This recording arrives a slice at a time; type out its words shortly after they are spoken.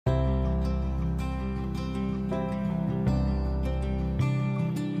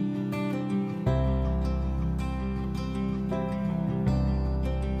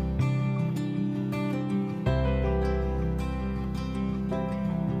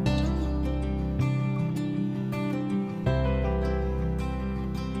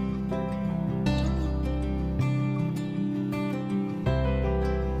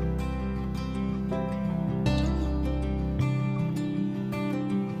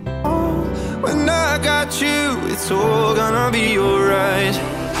it's all gonna be alright.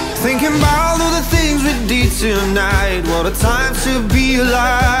 Thinking about all the things we did tonight. What a time to be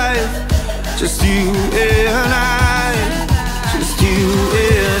alive. Just you and I. Just you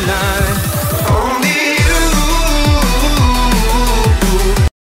and I. Only you.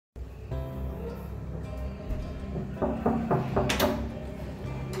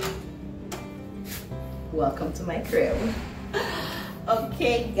 Welcome to my crib.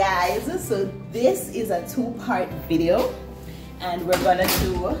 Okay guys, so this is a two-part video and we're gonna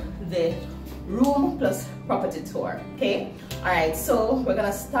do the room plus property tour. Okay, all right, so we're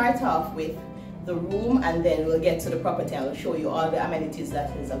gonna start off with the room and then we'll get to the property and we'll show you all the amenities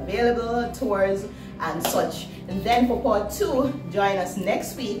that is available, tours and such. And then for part two, join us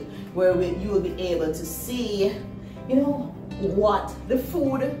next week where you will be able to see, you know, what the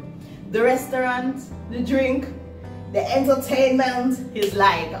food, the restaurant, the drink, the entertainment is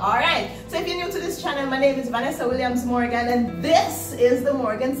like. All right, so if you're new to this channel, my name is Vanessa Williams Morgan and this is the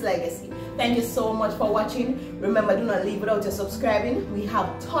Morgan's Legacy. Thank you so much for watching. Remember, do not leave without your subscribing. We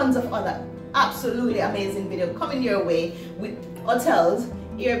have tons of other absolutely amazing videos coming your way with hotels,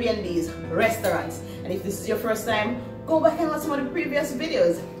 Airbnbs, restaurants. And if this is your first time, go back and watch some of the previous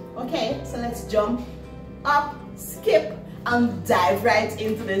videos. Okay, so let's jump up, skip and dive right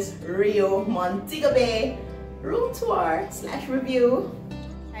into this Ríu Montego Bay room tour / review.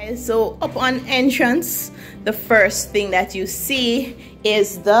 So upon entrance, the first thing that you see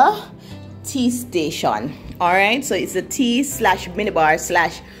is the tea station. All right, so it's a tea / minibar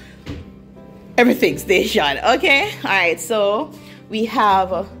 / everything station. Okay, all right, so we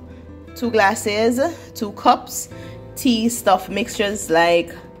have 2 glasses, 2 cups, tea stuff mixtures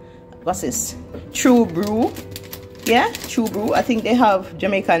like, what's this, True Brew. Yeah, True Brew. I think they have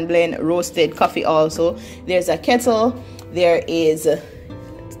Jamaican blend roasted coffee also. There's a kettle. There is a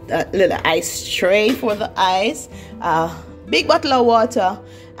little ice tray for the ice, a big bottle of water,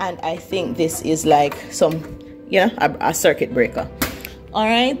 and I think this is like some, you know, a circuit breaker. All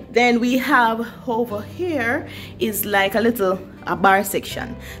right, then we have over here is like a bar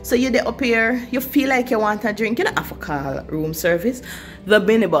section. So you're there up here, you feel like you want a drink, you don't have to call room service. The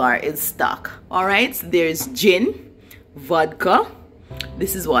minibar is stock. All right, so there's gin, vodka,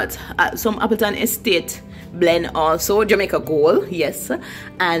 this is what some Appleton Estate blend, also Jamaica Gold, yes,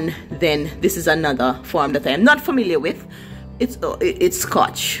 and then this is another form that I am not familiar with. It's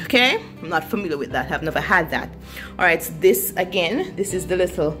Scotch. Okay, I'm not familiar with that, I've never had that. All right, so this again, this is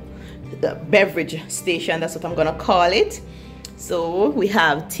the beverage station, that's what I'm gonna call it. So we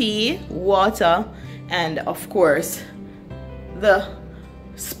have tea, water, and of course the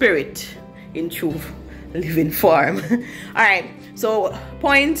spirit in true living form. All right, so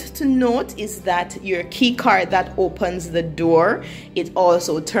point to note is that your key card that opens the door, it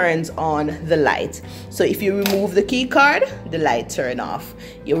also turns on the light. So if you remove the key card, the light turn off.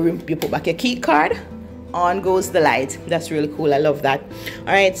 You put back your key card, on goes the light. That's really cool, I love that.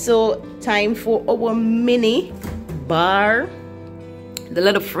 All right, so time for our mini bar. The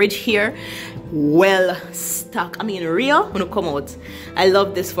little fridge here, well stocked. I mean, real when you come out. I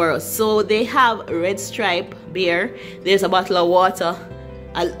love this for us. So they have Red Stripe beer. There's a bottle of water,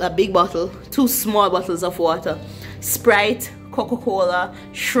 a big bottle, 2 small bottles of water, Sprite, Coca-Cola,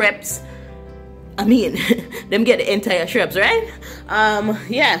 Schweppes. I mean, them get the entire Schweppes, right?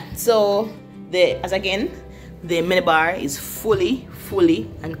 Yeah. So the minibar is fully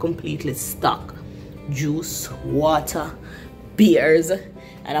and completely stocked. Juice, water, beers,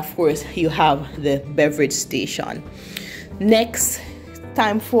 and of course you have the beverage station. Next,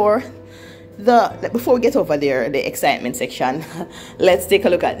 time for before we get over there, the excitement section, let's take a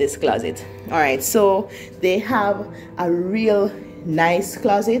look at this closet. All right, so they have a real nice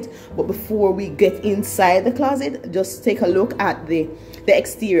closet, but before we get inside the closet, just take a look at the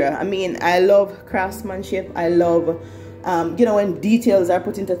exterior. I mean, I love craftsmanship. I love you know, when details are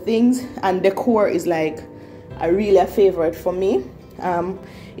put into things, and decor is like really a favorite for me.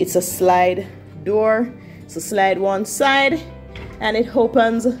 It's a slide door, so slide one side and it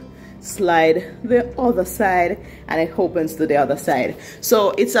opens, slide the other side and it opens to the other side.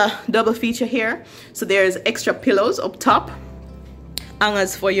 So it's a double feature here. So there's extra pillows up top,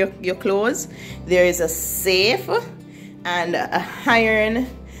 hangers for your clothes. There is a safe and a iron.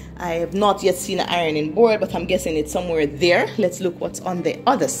 I have not yet seen an ironing board, but I'm guessing it's somewhere there. Let's look what's on the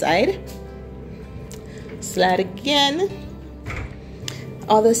other side. Slide again,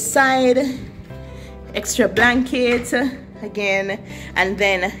 other side, extra blanket again, and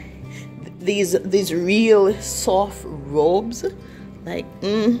then these real soft robes, like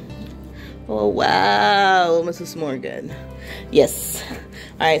oh wow, Mrs. Morgan, yes.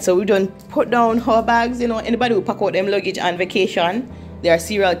 Alright, so we don't put down our bags. You know, anybody who pack out them luggage on vacation, they are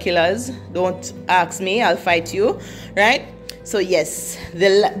serial killers. Don't ask me, I'll fight you. Right? So yes,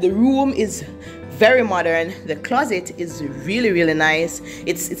 the room is very modern. The closet is really nice.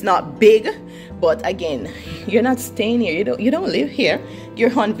 It's not big, but again, you're not staying here. You don't live here.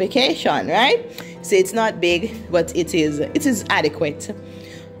 You're on vacation, right? So it's not big, but it is adequate.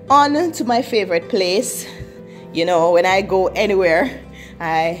 On to my favorite place. You know, when I go anywhere,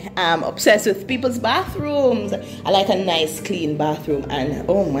 I am obsessed with people's bathrooms. I like a nice clean bathroom, and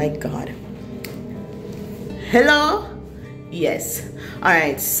oh my god. Hello? Yes.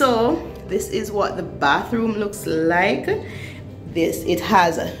 Alright, so this is what the bathroom looks like. It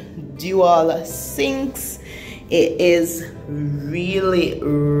has dual sinks. It is really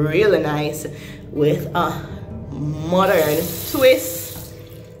nice with a modern twist.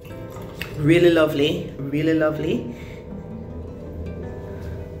 Really lovely.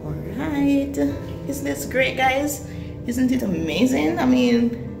 Alright, isn't this great, guys? Isn't it amazing? I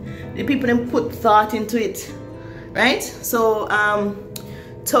mean, the people that put thought into it, right? So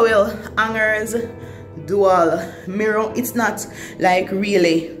towel hangers, dual mirror. It's not like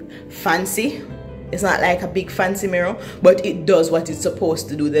really fancy. It's not like a big fancy mirror, but it does what it's supposed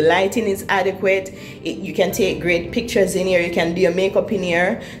to do. The lighting is adequate. You can take great pictures in here. You can do your makeup in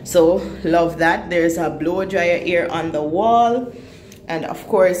here. So love that. There's a blow dryer here on the wall. And of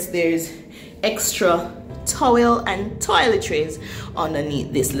course, there's extra towel and toiletries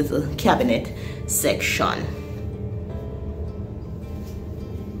underneath this little cabinet section.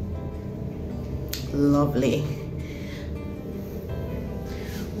 Lovely.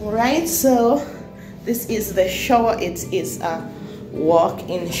 All right, so this is the shower. It is a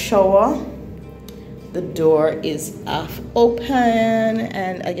walk-in shower. The door is half open,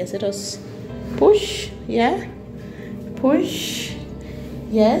 and I guess it was push. Yeah, push.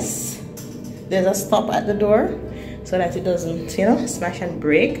 Yes, there's a stop at the door so that it doesn't, you know, smash and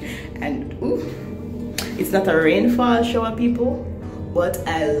break. And ooh, it's not a rainfall shower, people, but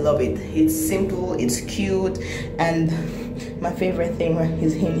I love it. It's simple, it's cute, and my favorite thing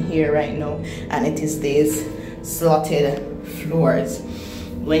is in here right now, and it is these slotted floors.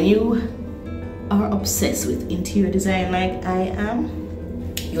 When you are obsessed with interior design like I am,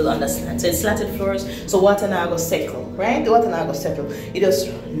 you'll understand. So it's slatted floors, so water now go settle, right? The water now go settle. It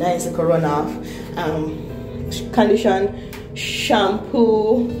just nice to run off. Condition,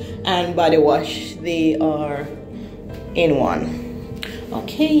 shampoo, and body wash, they are in one.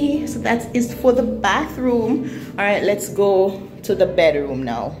 Okay, so that is for the bathroom. All right, let's go to the bedroom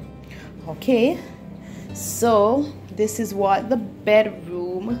now. Okay, so this is what the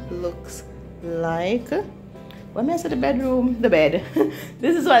bedroom looks like. When I say the bedroom, the bed.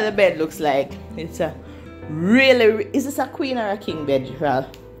 This is what the bed looks like. It's a really, is this a queen or a king bed,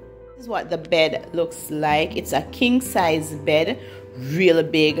 Ralph? This is what the bed looks like. It's a king size bed, really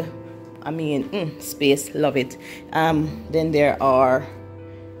big. I mean, space, love it. Then there are,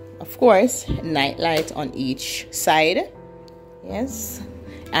 of course, night light on each side. Yes,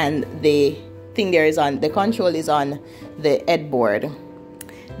 and the thing there is on the control is on the headboard.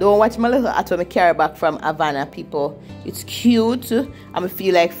 Don't watch my little hat when I carry back from Havana, people. It's cute. I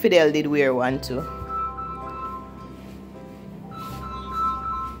feel like Fidel did wear one too.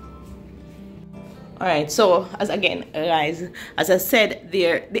 Alright, so as again, guys, as I said,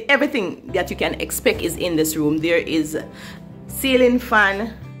 everything that you can expect is in this room. There is ceiling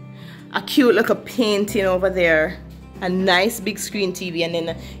fan, a cute little painting over there, a nice big screen TV, and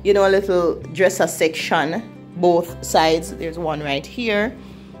then, you know, a little dresser section, both sides. There's one right here.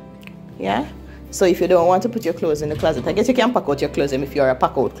 Yeah, so if you don't want to put your clothes in the closet, I guess you can pack out your clothes if you're a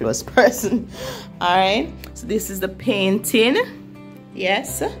pack out clothes person. All right, so this is the painting.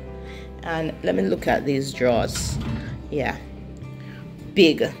 Yes, and let me look at these drawers. Yeah,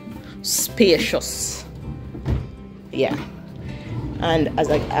 big, spacious. Yeah, and as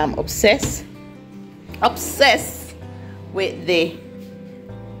I'm obsessed with the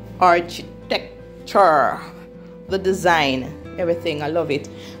architecture, the design, everything. I love it.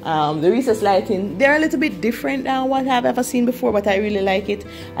 The recessed lighting, they're a little bit different than what I've ever seen before, but I really like it.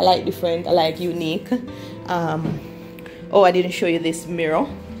 I like different, I like unique. Oh, I didn't show you this mirror.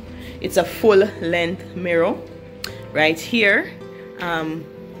 It's a full length mirror right here.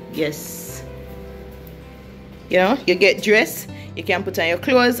 Yes, you know, you get dressed, you can put on your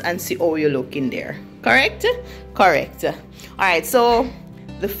clothes and see how you look in there. Correct? Correct. All right, so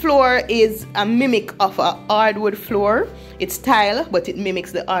the floor is a mimic of a hardwood floor. It's tile, but it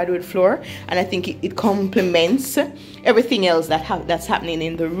mimics the hardwood floor, and I think it complements everything else that's happening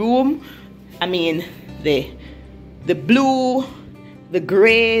in the room. I mean, the blue the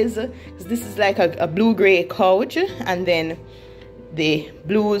grays, because this is like a blue-gray couch, and then the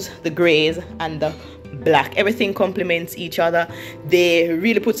blues, the grays, and the black. Everything complements each other. They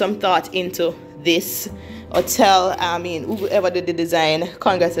really put some thought into this hotel. I mean, whoever did the design,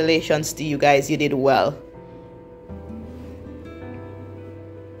 congratulations to you guys, you did well.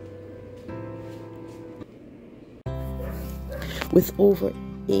 With over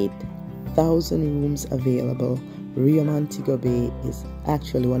 8,000 rooms available, Ríu Montego Bay is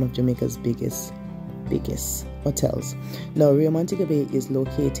actually one of Jamaica's biggest hotels. Now, Ríu Montego Bay is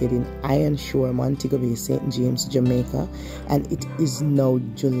located in Iron Shore, Montego Bay, St. James, Jamaica, and it is now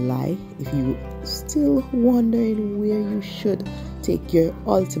July. If you still wondering where you should take your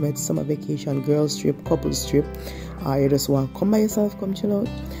ultimate summer vacation, girls trip, couples trip, or you just want to come by yourself, come chill out,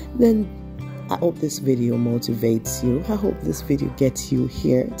 then I hope this video motivates you. I hope this video gets you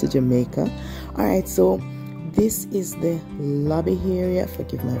here to Jamaica. Alright, so this is the lobby area.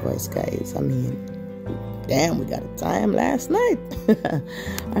 Forgive my voice, guys. I mean, damn, we got a time last night.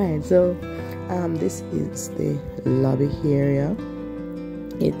 Alright, so this is the lobby area.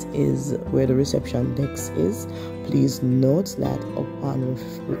 It is where the reception desk is. Please note that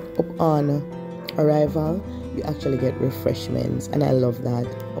upon arrival, you actually get refreshments, and I love that.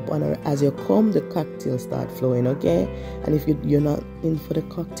 As you come, the cocktails start flowing, okay? And if you're not in for the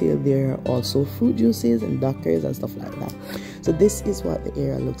cocktail, there are also fruit juices and daiquiris and stuff like that. So this is what the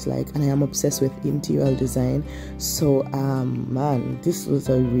area looks like, and I am obsessed with interior design. So man, this was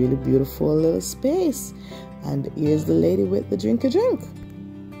a really beautiful little space. And here's the lady with the drink.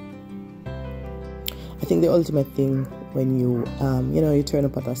 I think the ultimate thing when you you turn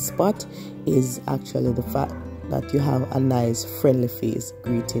up at a spot is actually the fact that you have a nice friendly face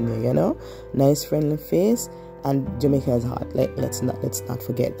greeting you, nice friendly face. And Jamaica is hot. Let's not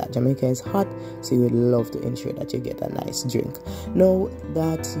forget that Jamaica is hot, so you would love to ensure that you get a nice drink. Now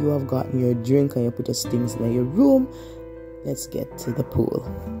that you have gotten your drink and you put your things in your room, let's get to the pool.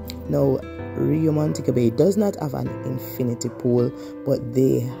 Now, Ríu Montego Bay does not have an infinity pool, but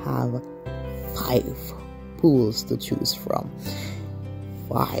they have 5 pools to choose from.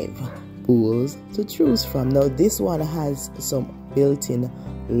 5 pools to choose from. Now, this one has some built-in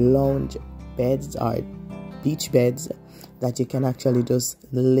lounge beds or beach beds that you can actually just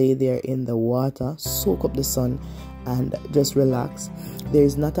lay there in the water, soak up the sun, and just relax. There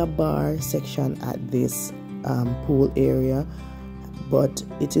is not a bar section at this pool area, but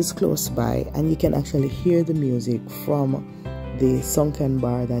it is close by, and you can actually hear the music from the sunken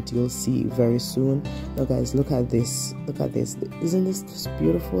bar that you'll see very soon. Now guys, look at this. Isn't this just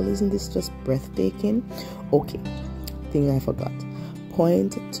beautiful? Isn't this just breathtaking? Okay, thing I forgot.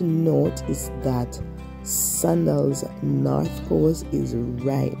 Point to note is that Sandals North Coast is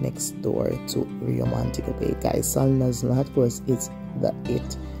right next door to Ríu Montego Bay, guys. Sandals North Coast is the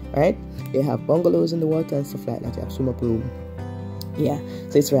it, right? They have bungalows in the water and stuff like that. You have swim pool, yeah,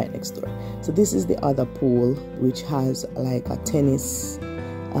 so it's right next door. So this is the other pool, which has like a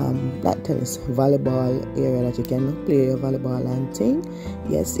volleyball area that you can play your volleyball and thing.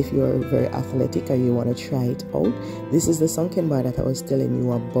 Yes, if you're very athletic or you want to try it out. This is the sunken bar that I was telling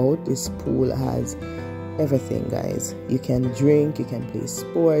you about. This pool has everything, guys. You can drink, you can play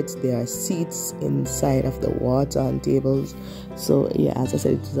sports. There are seats inside of the water and tables. So yeah, as I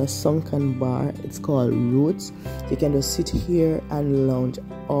said, it's a sunken bar. It's called Roots. You can just sit here and lounge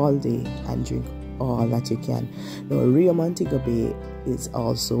all day and drink all that you can. Now, Ríu Montego Bay is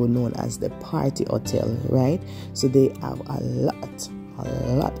also known as the party hotel, right? So they have a lot.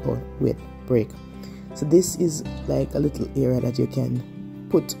 Oh, wait, break. So this is like a little area that you can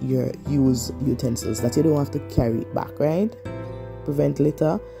put your used utensils that you don't have to carry it back, right? Prevent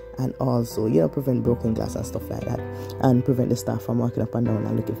litter, and also, prevent broken glass and stuff like that, and prevent the staff from walking up and down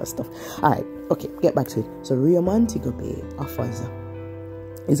and looking for stuff. All right, okay, get back to it. So Ríu Montego Bay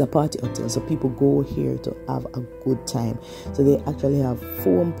is a party hotel, so people go here to have a good time. So they actually have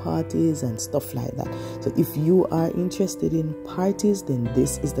foam parties and stuff like that. So if you are interested in parties, then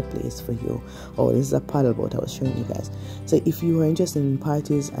this is the place for you. Oh, this is a paddle boat I was showing you guys. So if you are interested in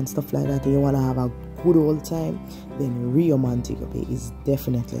parties and stuff like that and you want to have a good old time, then Ríu Montego Bay is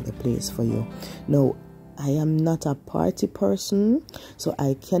definitely the place for you. Now, I am not a party person, so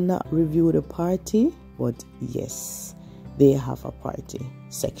I cannot review the party, but yes, they have a party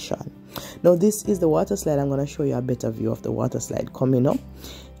section. Now this is the water slide. I'm going to show you a better view of the water slide coming up.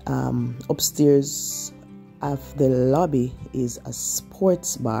 Upstairs of the lobby is a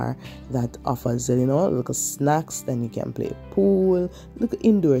sports bar that offers little snacks. Then you can play pool, look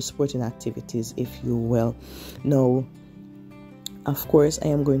indoor sporting activities, if you will. Now, of course, I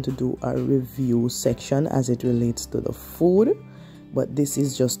am going to do a review section as it relates to the food. but this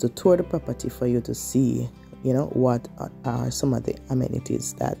is just to tour the property for you to see, you know, what are some of the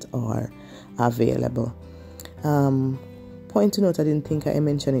amenities that are available. Point to note, I didn't think I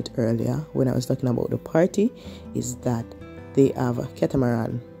mentioned it earlier when I was talking about the party, is that they have a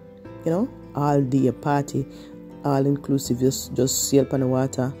catamaran, you know, all day party, all inclusive, just sail on the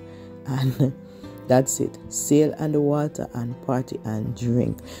water, and that's it. Sail on the water and party and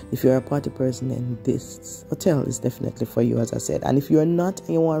drink. If you're a party person, then this hotel is definitely for you, as I said. And if you're not and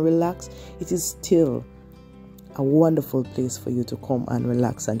you want to relax, it is still a wonderful place for you to come and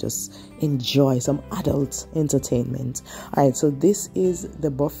relax and just enjoy some adult entertainment. All right, so this is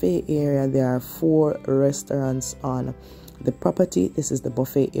the buffet area. There are 4 restaurants on the property. This is the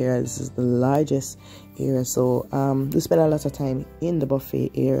buffet area. This is the largest area. So we spent a lot of time in the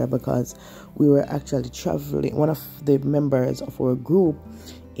buffet area because we were actually traveling. One of the members of our group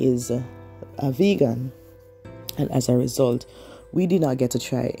is a vegan, and as a result, we did not get to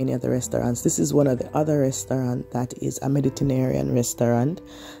try any of the restaurants. This is one of the other restaurants that is a Mediterranean restaurant.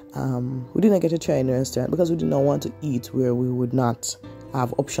 We did not get to try any restaurant because we did not want to eat where we would not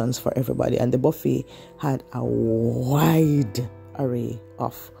have options for everybody. And the buffet had a wide array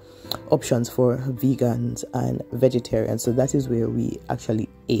of options for vegans and vegetarians. So that is where we actually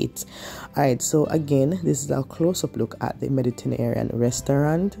ate. All right, so again, this is a close-up look at the Mediterranean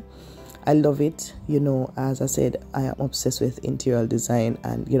restaurant. I love it. You know, as I said, I am obsessed with interior design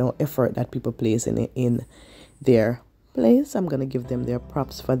and, you know, effort that people place in their place. I'm gonna give them their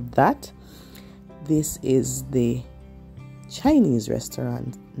props for that. This is the Chinese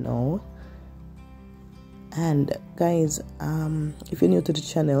restaurant now. And guys, if you're new to the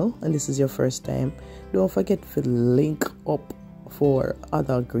channel and this is your first time, don't forget to link up for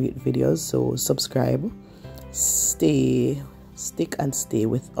other great videos. So subscribe, stick and stay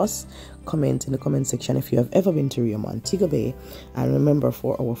with us. Comment in the comment section if you have ever been to Ríu Montego Bay, and remember,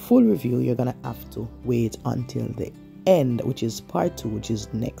 for our full review you're gonna have to wait until the end, which is part 2, which is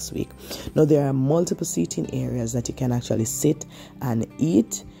next week. Now there are multiple seating areas that you can actually sit and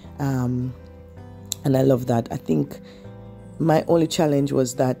eat, and I love that. I think my only challenge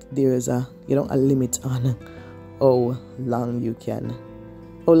was that there is a, you know, a limit on how long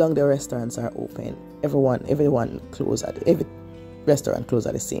the restaurants are open. Everyone close at every restaurant close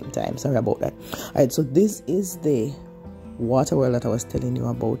at the same time. Sorry about that. All right, so this is the water world that I was telling you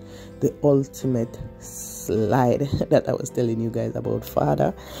about, the ultimate slide that I was telling you guys about.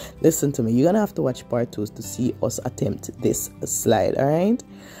 Father, listen to me, you're gonna have to watch part 2 to see us attempt this slide. All right,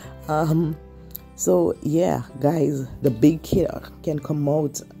 so yeah guys, the big kid can come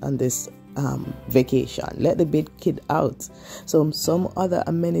out on this vacation. Let the big kid out. So some other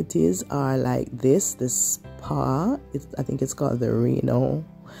amenities are like this spa. I think it's called the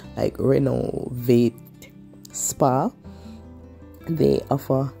Renovate Spa. They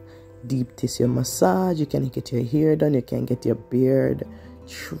offer deep tissue massage. You can get your hair done, you can get your beard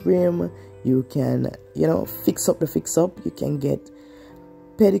trim, you can, you know, fix up, you can get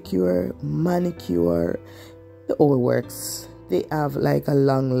pedicure, manicure, the whole works. They have like a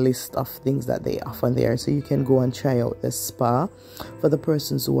long list of things that they offer there, so you can go and try out the spa. For the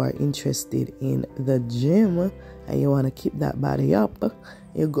persons who are interested in the gym and you want to keep that body up,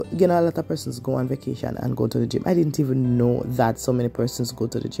 you know, a lot of persons go on vacation and go to the gym. I didn't even know that so many persons go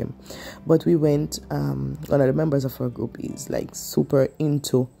to the gym, but we went. One of the members of our group is like super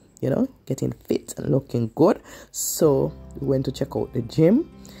into, you know, getting fit and looking good, so we went to check out the gym.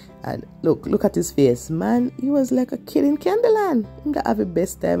 And look at his face, man. He was like a kid in Candyland. He got have the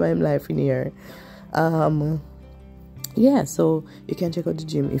best time of his life in here. Yeah, so you can check out the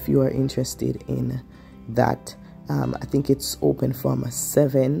gym if you are interested in that. I think it's open from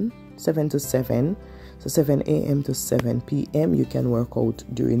 7 to 7. So 7 a.m. to 7 p.m. You can work out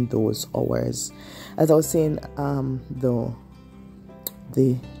during those hours. As I was saying, the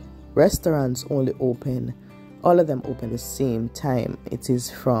restaurants only open, all of them open the same time. It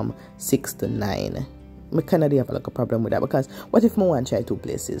is from 6 to 9. I kind of have like a problem with that, because what if I want to try 2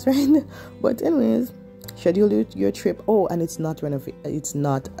 places, right? But anyways, schedule your trip. Oh, and it's not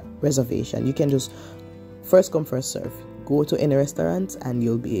reservation. You can just first come first serve. Go to any restaurant and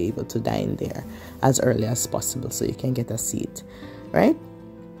you'll be able to dine there as early as possible, so you can get a seat, right?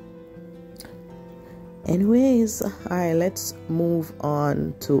 Anyways, all right, let's move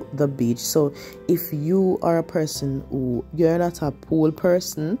on to the beach. So if you are a person who you're not a pool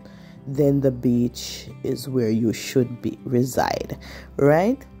person, then the beach is where you should reside,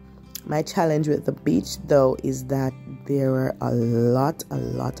 right? My challenge with the beach though is that there are a lot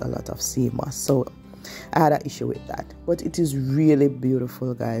of sea moss. So I had an issue with that, but it is really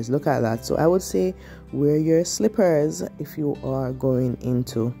beautiful, guys. Look at that. So I would say wear your slippers if you are going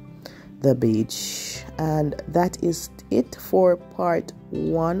into the beach. And that is it for part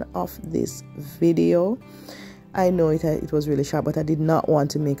 1 of this video. I know it was really short, but I did not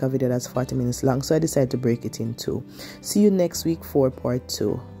want to make a video that's 40 minutes long, so I decided to break it in 2. See you next week for part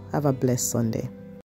 2. Have a blessed Sunday.